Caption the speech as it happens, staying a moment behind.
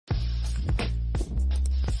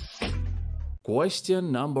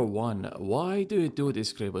Question number 1. Why do you do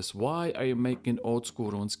this, Kriibus? Why are you making old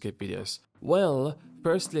school RuneScape videos? Well,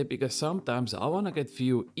 firstly because sometimes I wanna get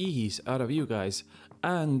few E's out of you guys,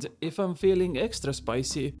 and if I'm feeling extra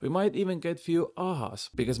spicy, we might even get few ahas,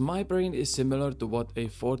 because my brain is similar to what a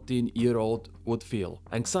 14-year-old would feel.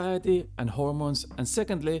 Anxiety and hormones, and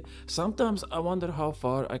secondly, sometimes I wonder how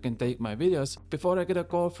far I can take my videos before I get a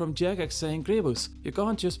call from Jagex saying, Kriibus, you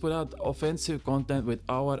can't just put out offensive content with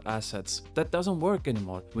our assets. That doesn't work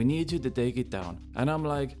anymore. We need you to take it down. And I'm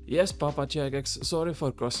like, yes Papa Jagex, sorry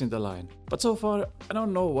for crossing the line. But so far, I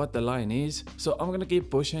don't know what the line is, so I'm gonna keep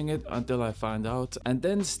pushing it until I find out, and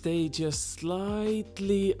then stay just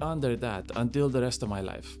slightly under that until the rest of my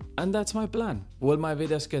life. And that's my plan. Will my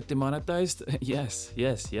videos get demonetized? Yes,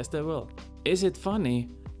 they will. Is it funny?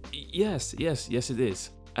 Yes, it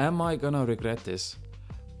is. Am I gonna regret this?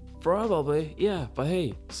 Probably, yeah, but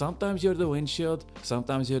hey, sometimes you're the windshield,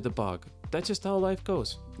 sometimes you're the bug. That's just how life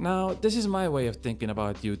goes. Now, this is my way of thinking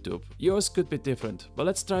about YouTube. Yours could be different, but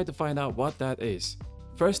let's try to find out what that is.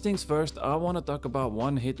 First things first, I want to talk about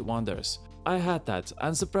one-hit wonders. I had that,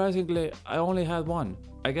 and surprisingly, I only had one.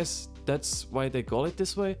 I guess that's why they call it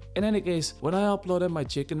this way. In any case, when I uploaded my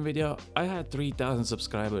chicken video, I had 3,000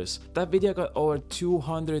 subscribers. That video got over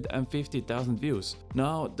 250,000 views.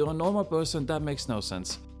 Now, to a normal person, that makes no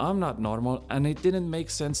sense. I'm not normal, and it didn't make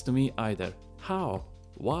sense to me either. How?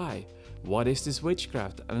 Why? What is this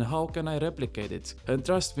witchcraft and how can I replicate it? And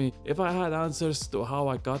trust me, if I had answers to how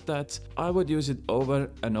I got that, I would use it over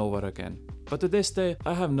and over again. But to this day,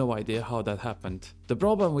 I have no idea how that happened. The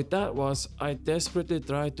problem with that was I desperately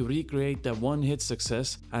tried to recreate that one-hit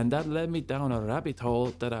success, and that led me down a rabbit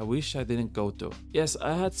hole that I wish I didn't go to. Yes,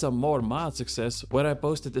 I had some more mild success where I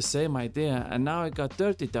posted the same idea and now I got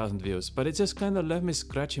 30,000 views, but it just kinda left me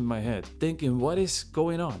scratching my head, thinking what is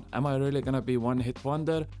going on? Am I really gonna be one-hit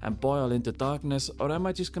wonder and boil into darkness, or am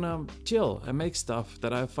I just gonna chill and make stuff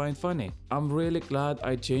that I find funny? I'm really glad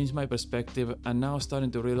I changed my perspective and now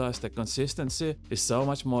starting to realize that consistency is so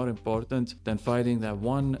much more important than finding that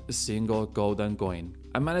one single golden coin.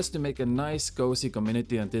 I managed to make a nice cozy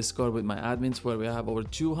community on Discord with my admins where we have over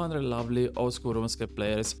 200 lovely old school RuneScape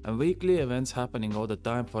players and weekly events happening all the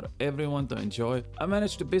time for everyone to enjoy. I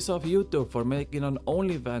managed to piss off YouTube for making an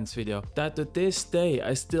OnlyFans video that to this day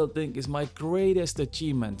I still think is my greatest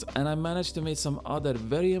achievement, and I managed to meet some other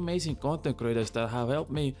very amazing content creators that have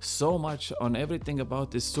helped me so much on everything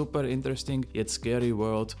about this super interesting yet scary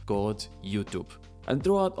world called YouTube. And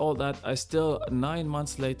throughout all that, I still 9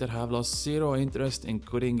 months later have lost zero interest in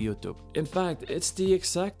quitting YouTube. In fact, it's the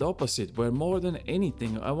exact opposite, where more than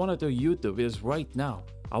anything I want to do YouTube is right now.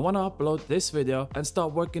 I want to upload this video and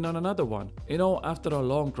start working on another one. You know, after a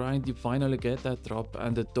long grind you finally get that drop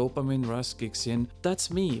and the dopamine rush kicks in.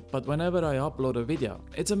 That's me, but whenever I upload a video,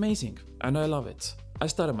 it's amazing and I love it. I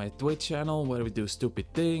started my Twitch channel where we do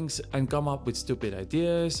stupid things and come up with stupid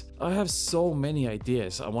ideas. I have so many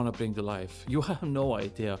ideas I want to bring to life. You have no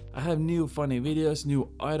idea. I have new funny videos, new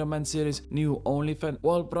Iron Man series, new OnlyFans.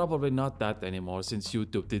 Well, probably not that anymore, since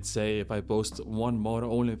YouTube did say if I post one more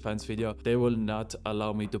OnlyFans video, they will not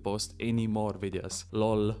allow me to post any more videos.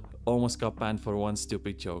 Lol. Almost got banned for one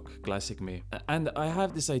stupid joke. Classic me. And I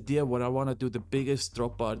have this idea where I want to do the biggest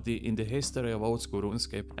drop party in the history of old school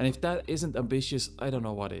RuneScape. And if that isn't ambitious, I don't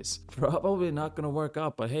know what is. Probably not gonna work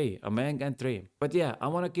out, but hey, a man can dream. But yeah, I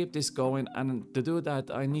want to keep this going, and to do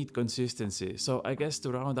that I need consistency. So I guess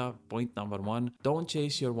to round up point number 1, don't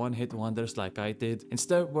chase your one-hit wonders like I did.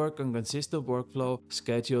 Instead work on consistent workflow,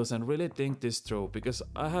 schedules, and really think this through, because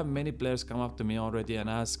I have many players come up to me already and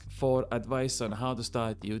ask for advice on how to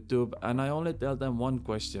start YouTube, and I only tell them one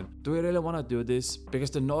question: do you really want to do this?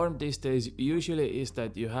 Because the norm these days usually is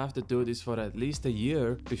that you have to do this for at least a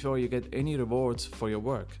year before you get any rewards for your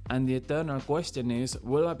work. And the eternal question is,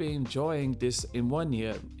 will I be enjoying this in 1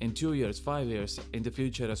 year, in 2 years, 5 years, in the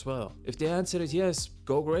future as well? If the answer is yes,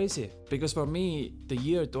 go crazy. Because for me, the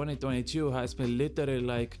year 2022 has been literally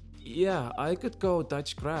like, yeah, I could go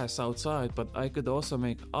touch grass outside, but I could also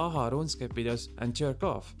make aha RuneScape videos and jerk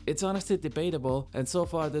off. It's honestly debatable, and so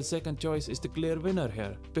far the second choice is the clear winner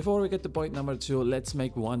here. Before we get to point number 2, let's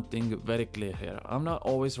make one thing very clear here. I'm not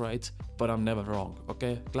always right, but I'm never wrong,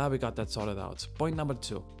 okay? Glad we got that sorted out. Point number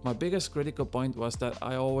 2. My biggest critical point was that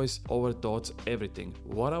I always overthought everything.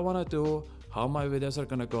 What I wanna do, how my videos are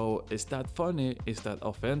gonna go, is that funny, is that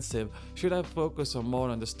offensive, should I focus on more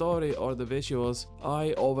on the story or the visuals?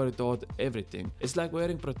 I overthought everything. It's like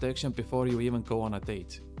wearing protection before you even go on a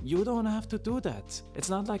date. you don't have to do that. It's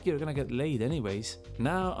not like you're gonna get laid anyways.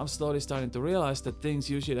 Now I'm slowly starting to realize that things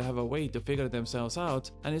usually have a way to figure themselves out,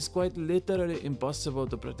 and it's quite literally impossible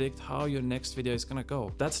to predict how your next video is gonna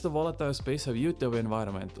go. That's the volatile space of YouTube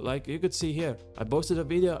environment. Like you could see here, I posted a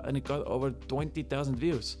video and it got over 20,000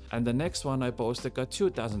 views, and the next one I posted got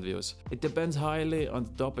 2,000 views. It depends highly on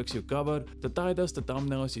the topics you cover, the titles, the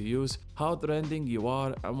thumbnails you use, how trending you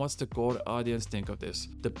are, and what's the core audience think of this.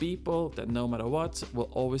 The people that no matter what will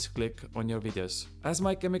always click on your videos. As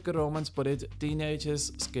My Chemical Romance put it,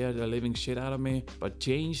 teenagers scare the living shit out of me, but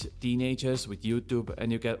change teenagers with YouTube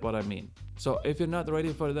and you get what I mean. So if you're not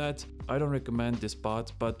ready for that, I don't recommend this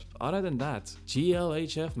spot, but other than that,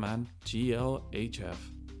 GLHF man, GLHF.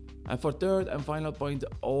 And for third and final point,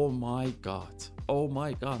 oh my god,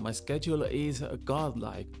 my schedule is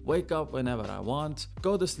godlike. Wake up whenever I want,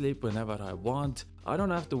 go to sleep whenever I want. I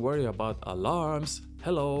don't have to worry about alarms.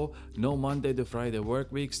 Hello, no Monday to Friday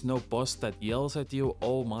work weeks, no boss that yells at you.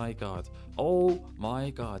 Oh my god.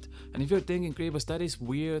 And if you're thinking, Kriibus, that is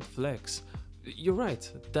weird flex. You're right,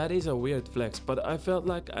 that is a weird flex, but I felt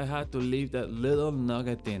like I had to leave that little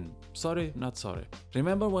nugget in. Sorry, not sorry.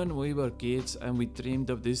 Remember when we were kids and we dreamed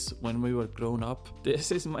of this when we were grown up?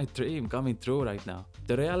 This is my dream coming true right now.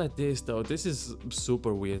 The reality is though, this is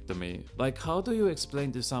super weird to me. Like, how do you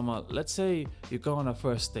explain to someone, let's say you go on a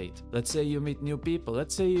first date, let's say you meet new people,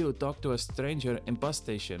 let's say you talk to a stranger in bus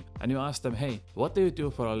station and you ask them, hey, what do you do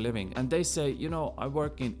for a living? And they say, you know, I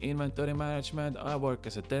work in inventory management, I work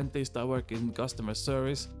as a dentist, I work in customer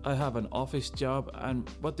service, I have an office job, and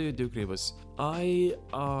what do you do, Kriibus? I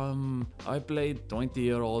played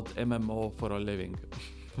 20-year-old MMO for a living.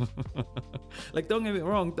 Like, don't get me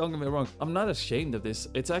wrong, I'm not ashamed of this.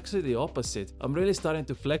 It's actually the opposite. I'm really starting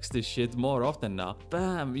to flex this shit more often now.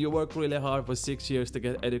 Bam, you work really hard for 6 years to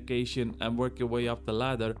get education and work your way up the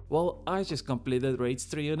ladder. Well, I just completed Raids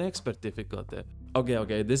 3 on expert difficulty.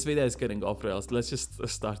 Okay, this video is getting off rails. Let's just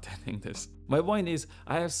start ending this. My point is,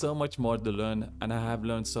 I have so much more to learn, and I have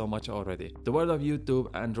learned so much already. The world of YouTube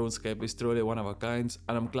and RuneScape is truly one of a kind,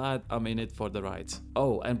 and I'm glad I'm in it for the ride.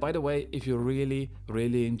 Oh, and by the way, if you really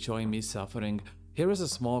enjoy me suffering, here is a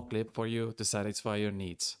small clip for you to satisfy your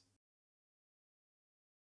needs.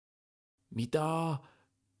 Mida?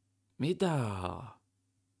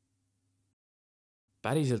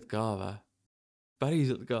 Päriselt ka või?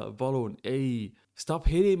 Päriselt ka, palun, ei. Stop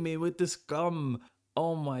hitting me with this gum.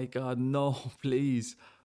 Oh my god, no, please.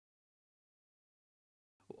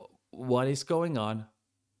 What is going on?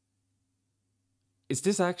 Is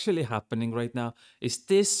this actually happening right now? Is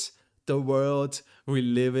this the world we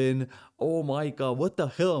live in? Oh my god, what the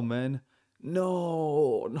hell, man?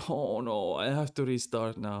 No, I have to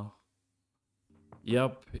restart now.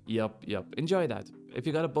 Yup. Enjoy that. If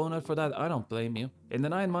you got a boner for that, I don't blame you. In the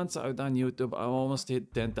 9 months I've done YouTube, I almost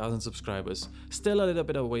hit 10,000 subscribers. Still a little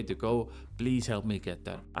bit of way to go. Please help me get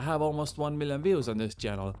there. I have almost 1 million views on this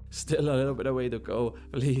channel. Still a little bit of way to go.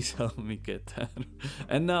 Please help me get there.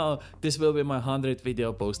 And now, this will be my 100th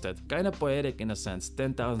video posted. Kinda poetic in a sense.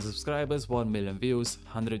 10,000 subscribers, 1 million views,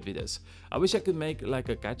 100 videos. I wish I could make like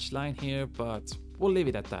a catch line here, but we'll leave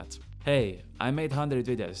it at that. Hey, I made 100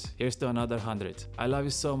 videos. Here's to another 100. I love you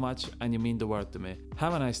so much and you mean the world to me.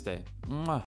 Have a nice day. Mwah.